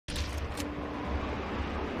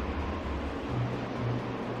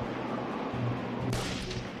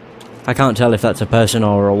I can't tell if that's a person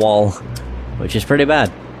or a wall, which is pretty bad.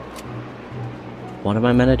 What am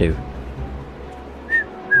I meant to do?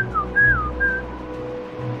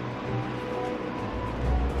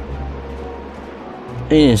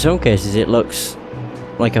 In some cases it looks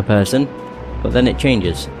like a person, but then it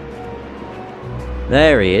changes.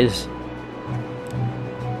 There he is.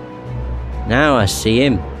 Now I see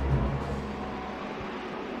him.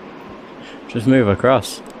 Just move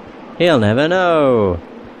across. He'll never know.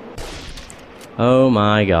 Oh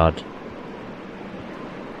my god.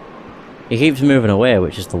 He keeps moving away,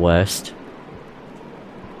 which is the worst.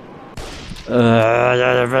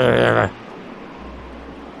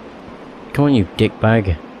 Come on, you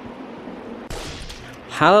dickbag.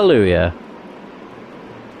 Hallelujah.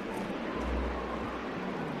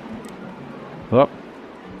 Whoop.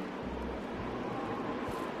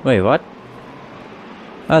 Wait, what?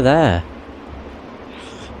 Oh, there.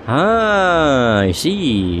 Ah, I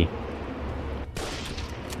see.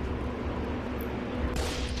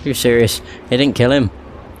 You're serious? He didn't kill him?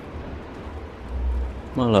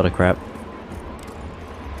 What a lot of crap.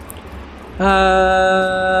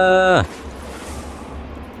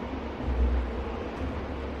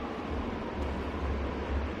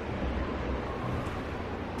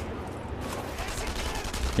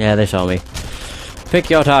 Yeah, they saw me. Pick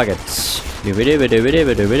your targets.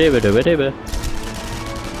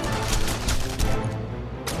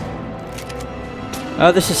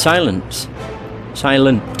 Oh, this is silence.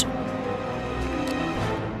 Silent.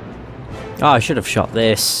 Oh, I should have shot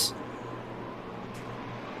this.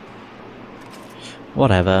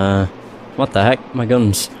 Whatever. What the heck? My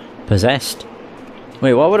gun's possessed.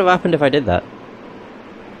 Wait, what would have happened if I did that?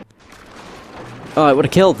 Oh, it would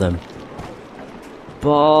have killed them.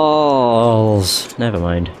 Balls. Never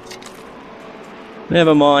mind.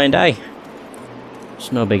 Never mind, eh?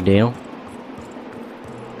 It's no big deal.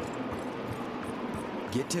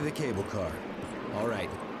 Get to the cable car. Alright,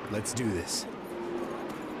 let's do this.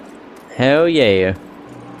 Hell yeah.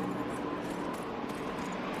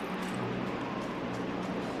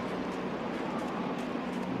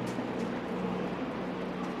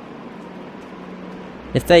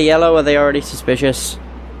 If they're yellow, are they already suspicious?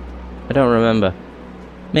 I don't remember.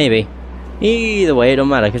 Maybe. Either way, it don't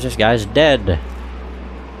matter because this guy's dead.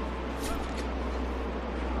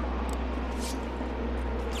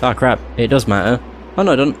 Oh crap, it does matter. Oh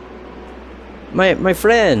no, it doesn't. My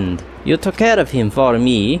friend, you took care of him for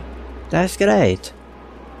me. That's great.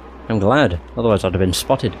 I'm glad, otherwise I'd have been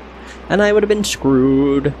spotted. And I would have been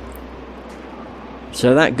screwed.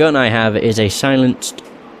 So that gun I have is a silenced...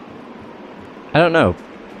 I don't know.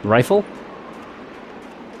 Rifle?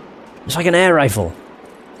 It's like an air rifle.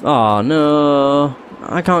 Oh no.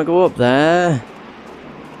 I can't go up there.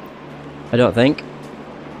 I don't think.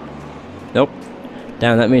 Nope.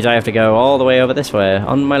 Damn, that means I have to go all the way over this way,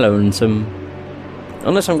 on my lonesome.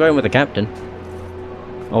 Unless I'm going with the captain.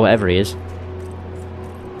 Or whatever he is.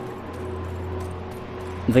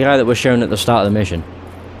 The guy that was shown at the start of the mission.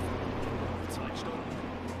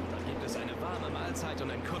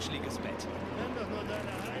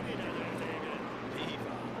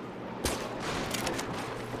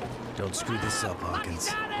 Don't screw this up, Hawkins.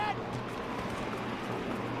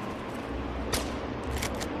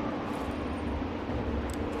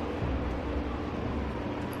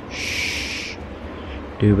 Shh.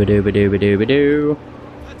 Dooba dooba dooba dooba doo.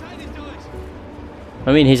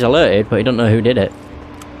 I mean, he's alerted, but he don't know who did it.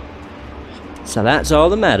 So that's all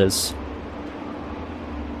that matters.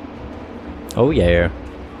 Oh yeah.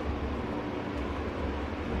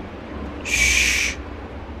 Shh.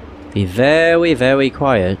 Be very, very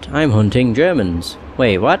quiet. I'm hunting Germans.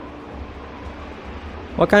 Wait, what?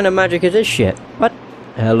 What kind of magic is this shit? What?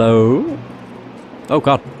 Hello? Oh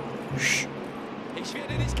god. Shh.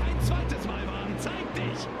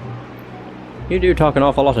 You do talk an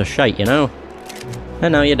awful lot of shite, you know?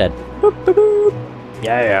 And now you're dead. Boop, boop, boop.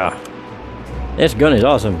 Yeah. This gun is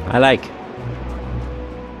awesome. I like.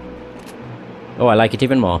 Oh, I like it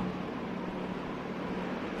even more.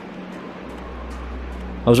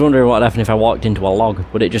 I was wondering what would happen if I walked into a log.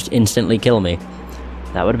 Would it just instantly kill me?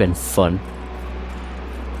 That would have been fun.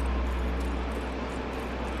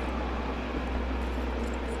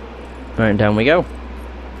 Right, down we go.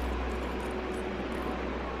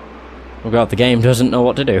 Oh god, the game doesn't know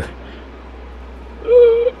what to do.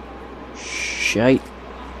 Shite.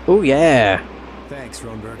 Oh yeah. Thanks,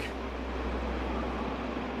 Ronberg.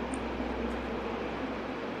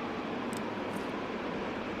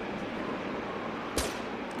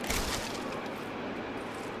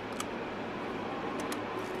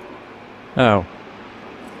 Oh.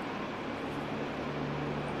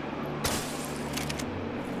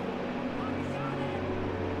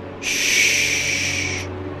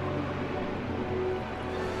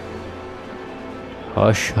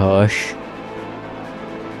 Hush, hush.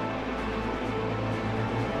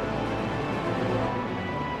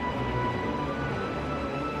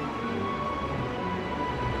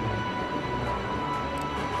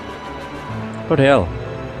 What the hell?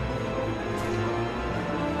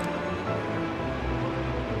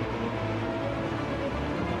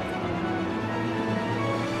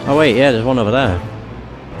 Oh wait, yeah, there's one over there.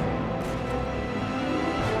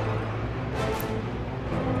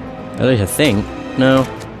 At least I think. No.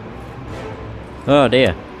 Oh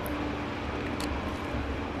dear.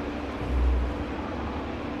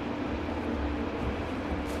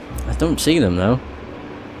 I don't see them though.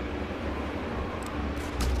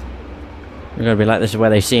 They're gonna be like, this is where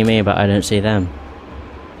they see me, but I don't see them.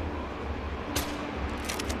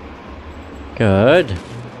 Good.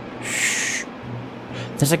 Shh.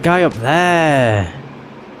 There's a guy up there.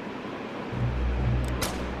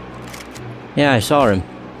 Yeah, I saw him.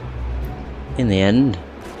 In the end.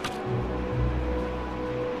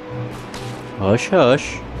 Hush,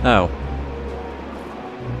 hush. Oh.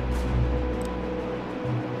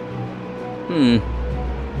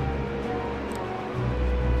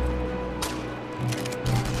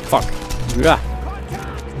 Fuck. Yeah.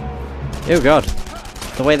 Oh god.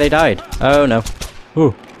 The way they died. Oh no.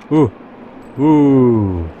 Ooh. Ooh.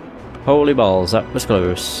 Ooh. Holy balls, that was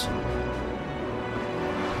close.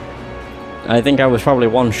 I think I was probably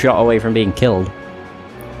one shot away from being killed.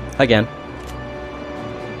 Again.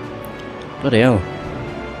 Bloody hell.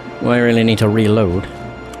 Well, I really need to reload.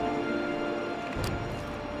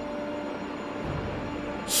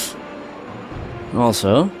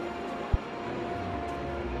 Also...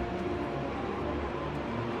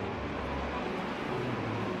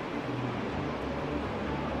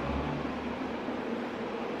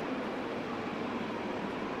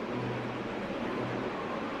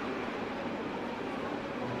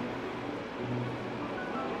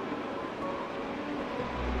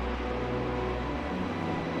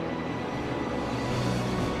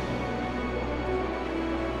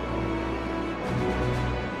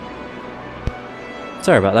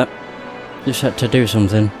 Sorry about that. Just had to do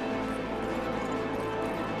something.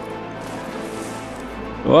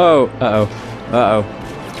 Whoa! Uh-oh. Uh-oh.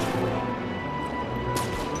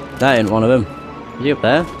 That ain't one of them. Is he up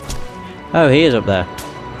there? Oh, he is up there.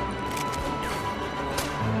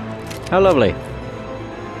 How lovely.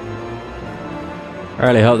 I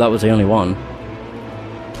really hope that was the only one.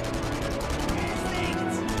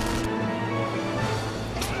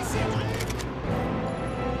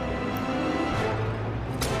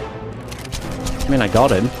 I mean, I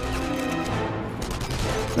got him.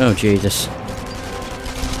 Oh, Jesus.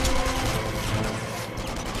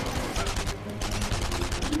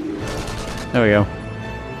 There we go.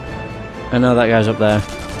 I know that guy's up there.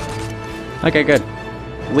 Okay, good.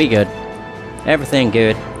 We good. Everything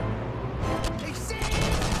good.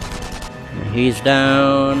 He's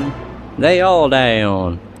down. They all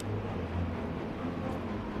down.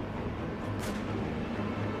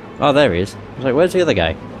 Oh, there he is. I was like, where's the other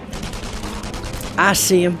guy? I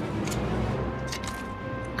see him.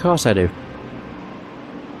 Of course I do.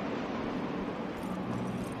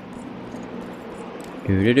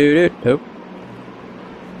 Nope.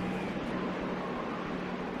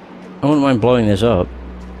 I wouldn't mind blowing this up.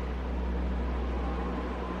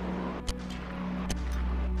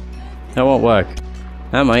 That won't work.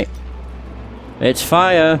 That might. It's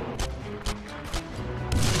fire.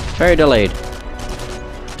 Very delayed.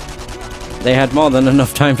 They had more than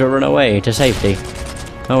enough time to run away to safety.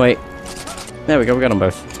 Oh wait. There we go, we got them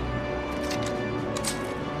both.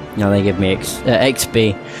 Now they give me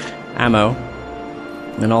XP, ammo,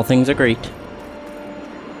 and all things are great.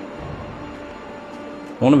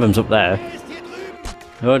 One of them's up there.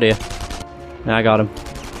 Oh dear. I got him.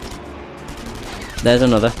 There's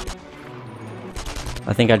another.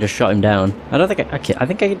 I think I just shot him down. I don't think I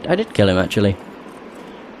think I did kill him actually.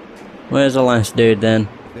 Where's the last dude then?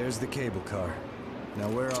 There's the cable car. Now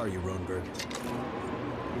where are you, Ronberg?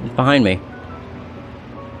 He's behind me.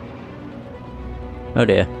 Oh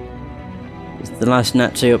dear. Is the last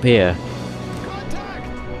Nazi up here? Contact!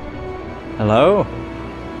 Hello?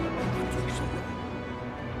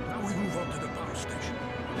 Now we move on to the power station.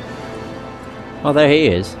 Oh, there he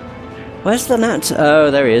is. Where's the Nazi? Oh,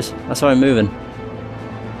 there he is. I saw him moving.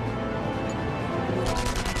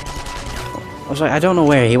 I was like, I don't know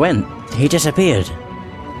where he went. He disappeared.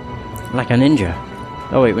 Like a ninja.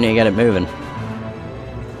 Oh wait, we need to get it moving. The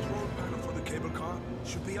control panel for the cable car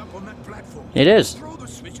should be up on that platform. It is. Throw the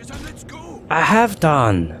switches and let's go. I have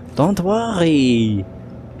done. Don't worry.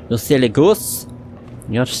 You silly goose.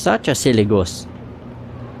 You're such a silly goose.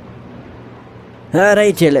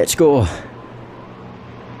 Alrighty, let's go.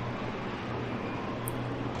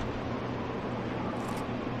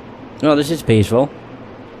 Oh, this is peaceful.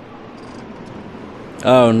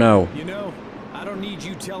 Oh no. You know, I don't need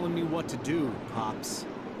you telling me what to do, Pops.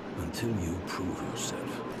 Until you prove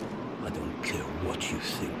yourself, I don't care what you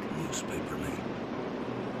think, newspaperman.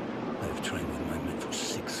 I've trained with my men for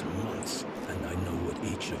 6 months, and I know what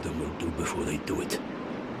each of them will do before they do it.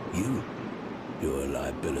 You're a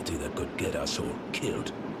liability that could get us all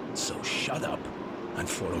killed. So shut up and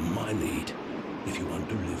follow my lead if you want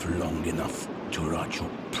to live long enough to write your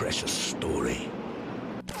precious story.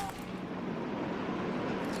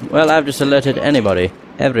 Well, I've just alerted everybody.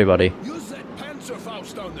 Use that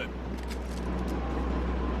Panzerfaust on them.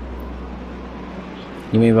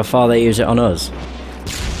 You mean before they use it on us?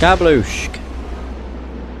 Kabloosh!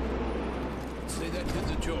 Say that did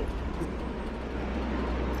the job.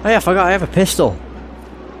 Oh yeah, I forgot I have a pistol.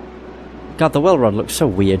 God, the well rod looks so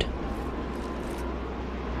weird.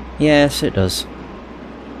 Yes, it does.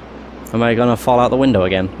 Am I gonna fall out the window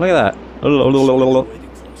again? Look at that. Waiting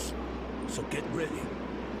for us. So get ready.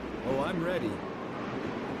 Oh, I'm ready.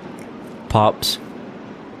 Pops.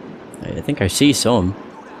 I think I see some.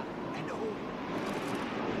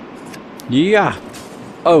 Yeah!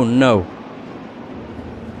 Oh no.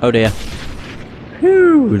 Oh dear.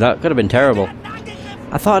 Whew, that could have been terrible.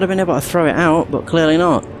 I thought I'd have been able to throw it out, but clearly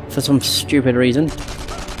not. For some stupid reason.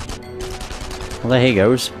 Well, there he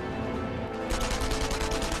goes.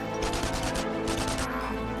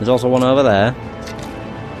 There's also one over there.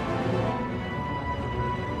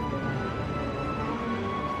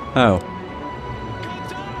 Oh.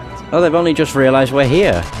 Oh, they've only just realised we're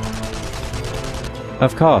here.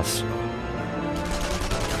 Of course.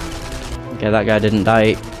 Okay, that guy didn't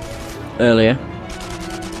die earlier.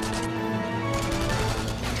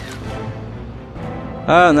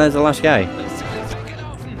 Oh, and there's the last guy.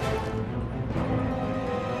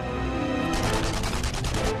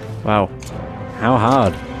 Wow. How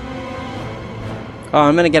hard? Oh,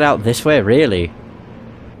 I'm gonna get out this way, really?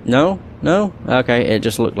 No? No? Okay, it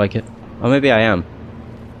just looked like it. Or maybe I am.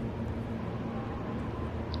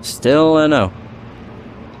 Still no.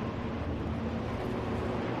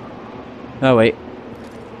 Oh wait.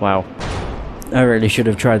 Wow. I really should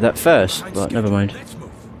have tried that first, but never mind.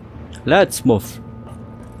 Let's move.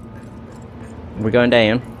 We're going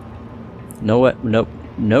down. No, nope.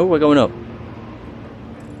 No, we're going up.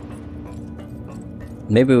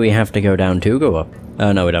 Maybe we have to go down to go up.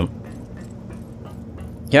 Oh, no, we don't.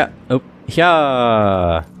 Yeah. Oh,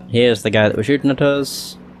 yeah. Here's the guy that was shooting at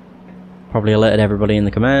us. Probably alerted everybody in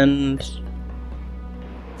the command.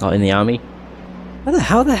 Not in the army.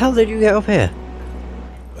 How the hell did you get up here?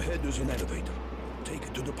 Ahead there's an elevator. Take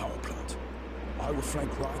it to the power plant. I will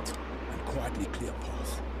flank right and quietly clear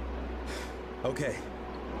path. Okay.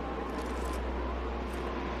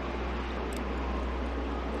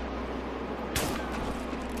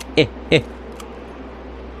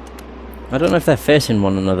 I don't know if they're facing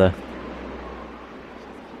one another.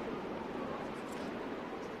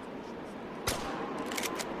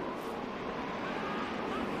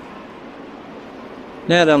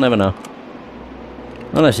 Yeah, they'll never know.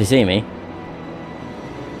 Unless they see me.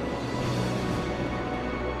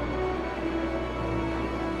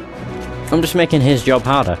 I'm just making his job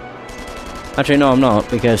harder. Actually, no, I'm not,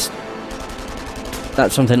 because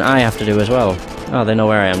that's something I have to do as well. Oh, they know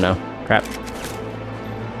where I am now. Crap.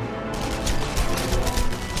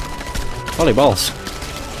 Holy balls.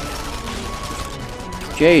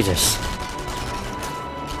 Jesus.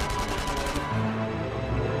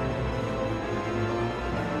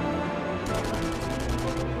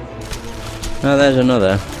 Oh, there's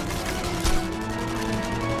another.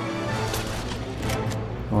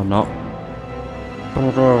 Or not.